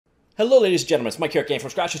Hello ladies and gentlemen, it's Mike here at Game From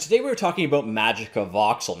Scratch, and today we were talking about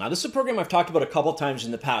MagicaVoxel. Now this is a program I've talked about a couple times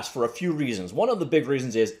in the past for a few reasons. One of the big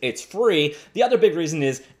reasons is it's free, the other big reason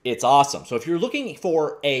is it's awesome. So if you're looking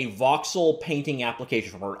for a voxel painting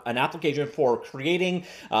application, or an application for creating,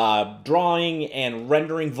 drawing, and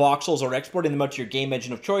rendering voxels or exporting them out to your game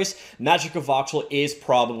engine of choice, MagicaVoxel is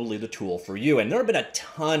probably the tool for you. And there have been a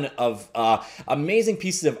ton of amazing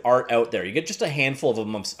pieces of art out there. You get just a handful of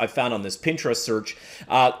them I found on this Pinterest search.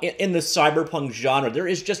 In the cyberpunk genre, there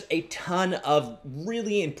is just a ton of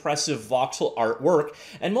really impressive voxel artwork,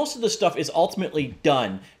 and most of the stuff is ultimately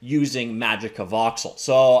done using MagicaVoxel.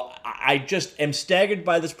 So I just am staggered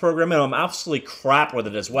by this program, and I'm absolutely crap with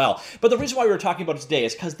it as well. But the reason why we were talking about it today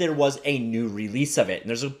is because there was a new release of it, and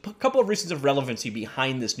there's a couple of reasons of relevancy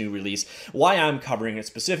behind this new release, why I'm covering it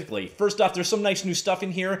specifically. First off, there's some nice new stuff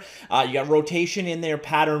in here. You got rotation in there,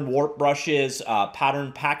 pattern warp brushes,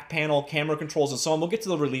 pattern pack panel, camera controls, and so on. We'll get to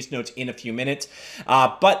the release notes in a few minutes.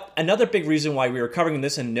 But another big reason why we were covering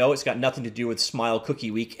this, and no, it's got nothing to do with Smile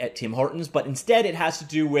Cookie Week at Tim Hortons, but instead it has to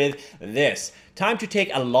do with this. Time to take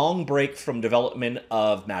a long break from development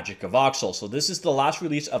of MagicaVoxel. So this is the last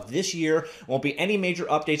release of this year. Won't be any major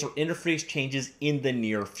updates or interface changes in the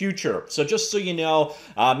near future. So just so you know,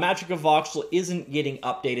 MagicaVoxel isn't getting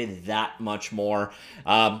updated that much more.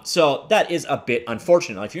 So that is a bit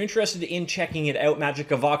unfortunate. Now, if you're interested in checking it out,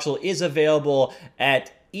 MagicaVoxel is available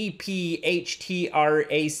at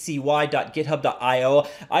epHtracy.github.io.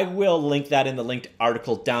 I will link that in the linked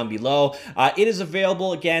article down below. It is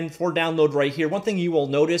available, again, for download right here. One thing you will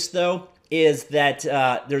notice, though, is that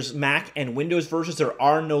there's Mac and Windows versions. There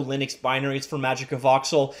are no Linux binaries for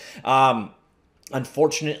MagicaVoxel.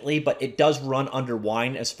 Unfortunately, but it does run under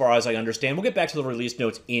Wine as far as I understand. We'll get back to the release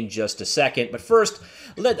notes in just a second, but first,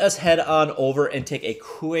 let us head on over and take a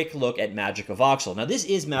quick look at MagicaVoxel. Now, this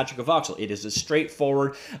is MagicaVoxel. It is a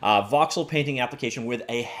straightforward voxel painting application with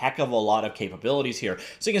a heck of a lot of capabilities here.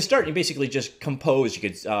 So you can start, you basically just compose. You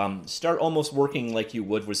could start almost working like you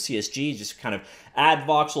would with CSG, just kind of add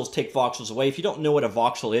voxels, take voxels away. If you don't know what a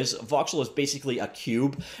voxel is basically a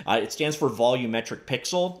cube. It stands for volumetric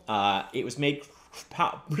pixel. It was made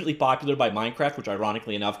really popular by Minecraft, which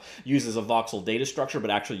ironically enough uses a voxel data structure, but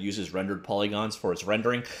actually uses rendered polygons for its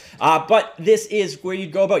rendering. But this is where you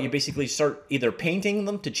go about. You basically start either painting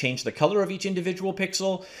them to change the color of each individual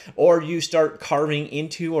pixel, or you start carving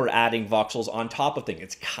into or adding voxels on top of things.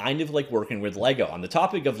 It's kind of like working with Lego. On the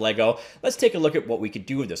topic of Lego, let's take a look at what we could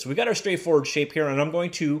do with this. So we've got our straightforward shape here, and I'm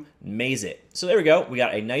going to maze it. So there we go. We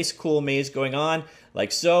got a nice cool maze going on.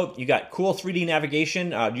 Like so. You got cool 3D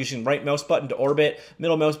navigation using right mouse button to orbit,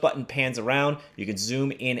 middle mouse button pans around. You can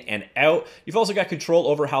zoom in and out. You've also got control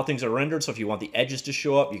over how things are rendered, so if you want the edges to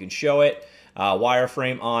show up, you can show it.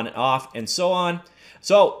 Wireframe on and off, and so on.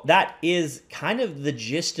 So that is kind of the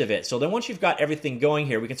gist of it. So then once you've got everything going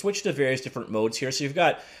here, we can switch to various different modes here. So you've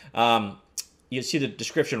got, you see the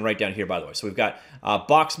description right down here, by the way. So we've got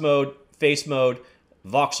box mode, face mode,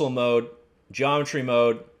 voxel mode, geometry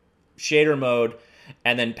mode, shader mode,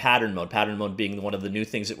 and then pattern mode. Pattern mode being one of the new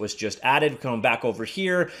things that was just added. Coming back over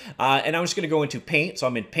here, and I'm just going to go into paint. So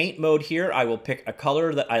I'm in paint mode here. I will pick a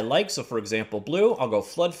color that I like. So for example, blue. I'll go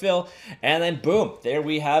flood fill, and then boom, there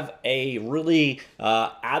we have a really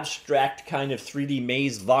abstract kind of 3D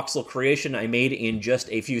maze voxel creation I made in just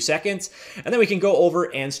a few seconds. And then we can go over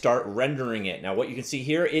and start rendering it. Now what you can see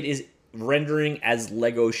here, it is rendering as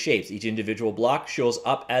Lego shapes. Each individual block shows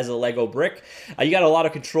up as a Lego brick. You got a lot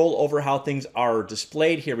of control over how things are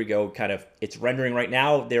displayed. Here we go, kind of, it's rendering right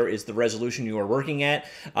now. There is the resolution you are working at.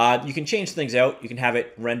 You can change things out. You can have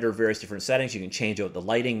it render various different settings. You can change out the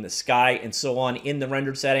lighting, the sky, and so on in the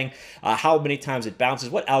rendered setting. How many times it bounces,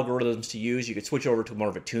 what algorithms to use. You could switch over to more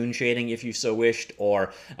of a toon shading if you so wished,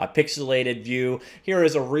 or a pixelated view. Here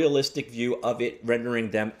is a realistic view of it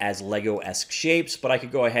rendering them as Lego-esque shapes, but I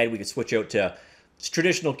could go ahead, we could switch out to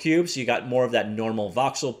traditional cubes, so you got more of that normal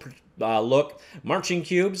voxel look. Marching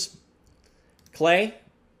cubes, clay,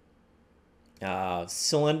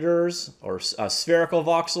 cylinders, or spherical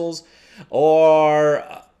voxels, or,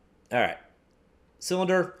 all right,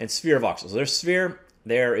 cylinder and sphere voxels. There's sphere,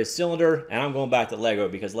 there is cylinder, and I'm going back to Lego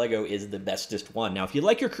because Lego is the bestest one. Now, if you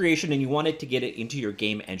like your creation and you wanted to get it into your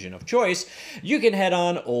game engine of choice, you can head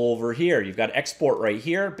on over here. You've got export right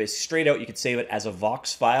here. Basically, straight out, you can save it as a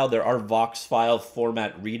Vox file. There are Vox file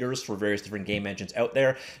format readers for various different game engines out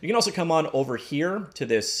there. You can also come on over here to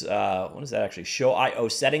this, what does that actually show? I/O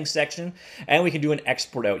settings section, and we can do an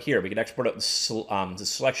export out here. We can export out the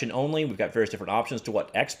selection only. We've got various different options to what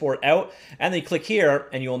export out, and then you click here,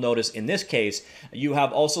 and you'll notice in this case, you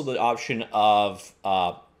have also the option of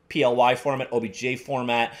PLY format, OBJ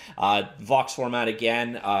format, Vox format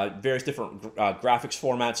again, various different graphics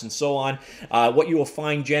formats, and so on. What you will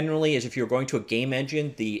find generally is if you're going to a game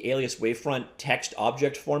engine, the alias wavefront text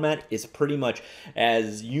object format is pretty much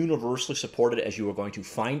as universally supported as you are going to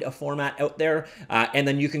find a format out there. And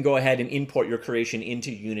then you can go ahead and import your creation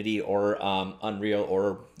into Unity or Unreal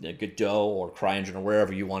or Godot or CryEngine or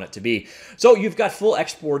wherever you want it to be. So you've got full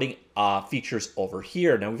exporting features over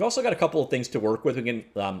here. Now we've also got a couple of things to work with. We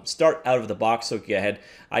can start out of the box. So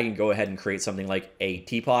I can go ahead and create something like a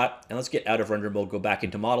teapot, and let's get out of render mode, go back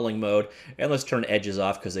into modeling mode, and let's turn edges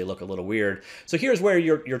off because they look a little weird. So here's where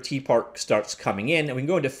your teapot starts coming in, and we can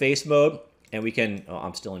go into face mode, and we can, oh,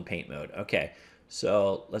 I'm still in paint mode. Okay,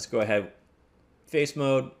 so let's go ahead, face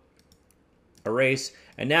mode, erase,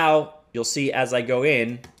 and now you'll see as I go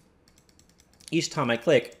in, each time I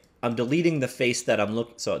click, I'm deleting the face that I'm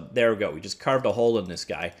looking. So there we go. We just carved a hole in this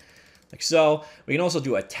guy, like so. We can also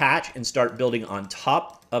do attach and start building on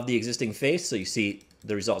top of the existing face. So you see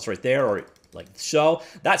the results right there, or like so.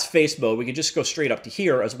 That's face mode. We can just go straight up to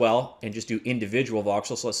here as well and just do individual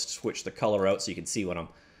voxels. So let's switch the color out so you can see what I'm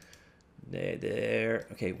there.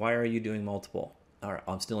 Okay, why are you doing multiple? All right,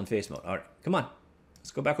 I'm still in face mode. All right, come on.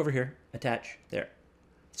 Let's go back over here. Attach. There.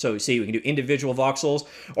 So you see, we can do individual voxels,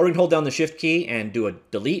 or we can hold down the shift key and do a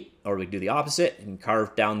delete, or we can do the opposite and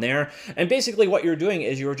carve down there. And basically what you're doing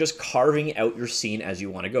is you're just carving out your scene as you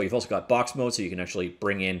want to go. You've also got box mode, so you can actually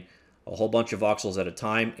bring in a whole bunch of voxels at a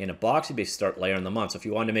time in a box. You basically start layering them on. So if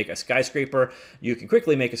you want to make a skyscraper, you can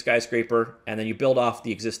quickly make a skyscraper, and then you build off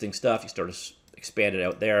the existing stuff. You start to expand it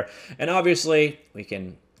out there. And obviously, we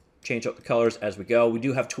can change up the colors as we go. We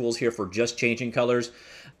do have tools here for just changing colors.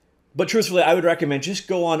 But truthfully, I would recommend just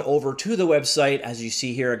go on over to the website. As you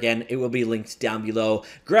see here, again, it will be linked down below.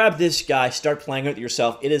 Grab this guy, start playing with it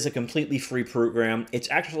yourself. It is a completely free program. It's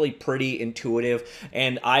actually pretty intuitive,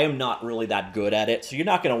 and I am not really that good at it. So you're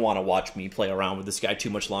not going to want to watch me play around with this guy too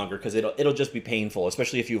much longer because it'll just be painful,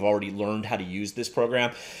 especially if you've already learned how to use this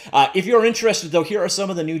program. If you're interested, though, here are some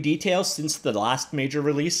of the new details since the last major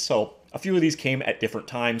release. So a few of these came at different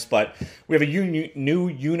times, but we have a new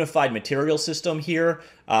unified material system here.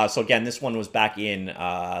 So again, this one was back in,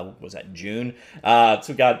 was that June? So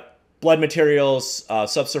we got blood materials,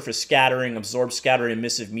 subsurface scattering, absorbed scattering,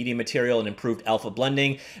 emissive media material, and improved alpha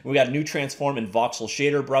blending. We got a new transform and voxel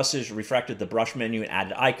shader brushes, refracted the brush menu and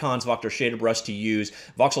added icons, voxel shader brush to use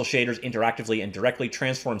voxel shaders interactively and directly,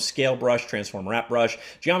 transform scale brush, transform wrap brush,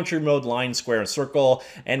 geometry mode, line, square, and circle,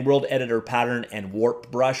 and world editor pattern and warp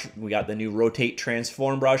brush. We got the new rotate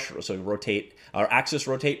transform brush, so rotate our axis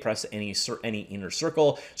rotate, press any inner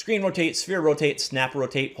circle, screen rotate, sphere rotate, snap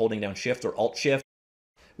rotate, holding down shift or alt shift.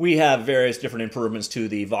 We have various different improvements to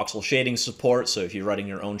the voxel shading support, so if you're writing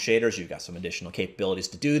your own shaders, you've got some additional capabilities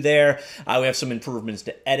to do there. We have some improvements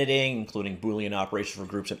to editing, including Boolean operations for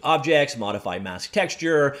groups and objects, modify mask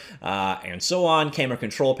texture, and so on. Camera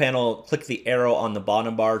control panel, click the arrow on the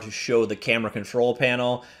bottom bar to show the camera control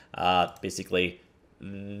panel. Basically,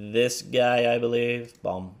 this guy, I believe.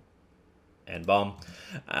 Boom. And boom.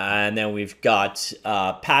 And then we've got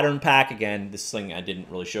pattern pack. Again, this thing I didn't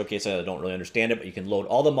really showcase. I don't really understand it, but you can load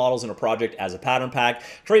all the models in a project as a pattern pack.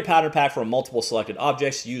 Create pattern pack from multiple selected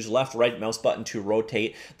objects. Use left, right mouse button to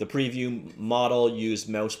rotate the preview model. Use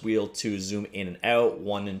mouse wheel to zoom in and out.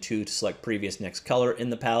 1 and 2 to select previous next color in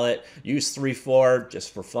the palette. Use 3, 4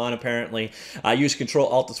 just for fun, apparently. Use Control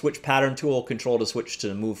Alt to switch pattern tool. Control to switch to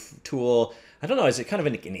the move tool. I don't know, is it kind of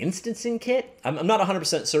an instancing kit? I'm not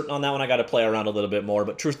 100% certain on that one. I got to play around a little bit more,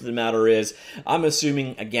 but truth of the matter is, I'm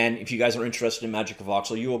assuming, again, if you guys are interested in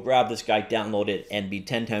MagicaVoxel, you will grab this guy, download it, and be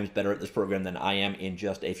 10 times better at this program than I am in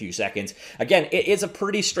just a few seconds. Again, it is a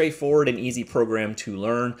pretty straightforward and easy program to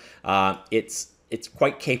learn. It's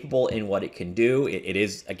quite capable in what it can do. It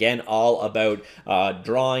is, again, all about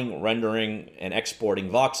drawing, rendering, and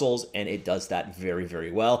exporting voxels, and it does that very,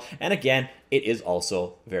 very well. And again, it is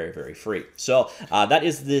also very, very free. So that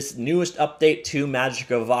is this newest update to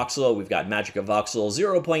MagicaVoxel. We've got MagicaVoxel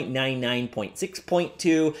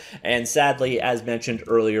 0.99.6.2, and sadly, as mentioned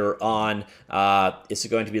earlier on, it's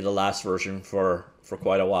going to be the last version for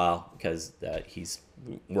quite a while because he's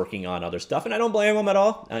working on other stuff, and I don't blame him at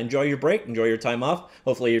all. Enjoy your break, enjoy your time off.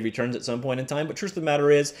 Hopefully he returns at some point in time, but truth of the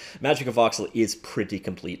matter is, MagicaVoxel is pretty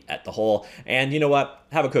complete at the whole, and you know what?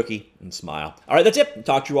 Have a cookie and smile. All right, that's it.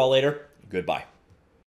 Talk to you all later. Goodbye.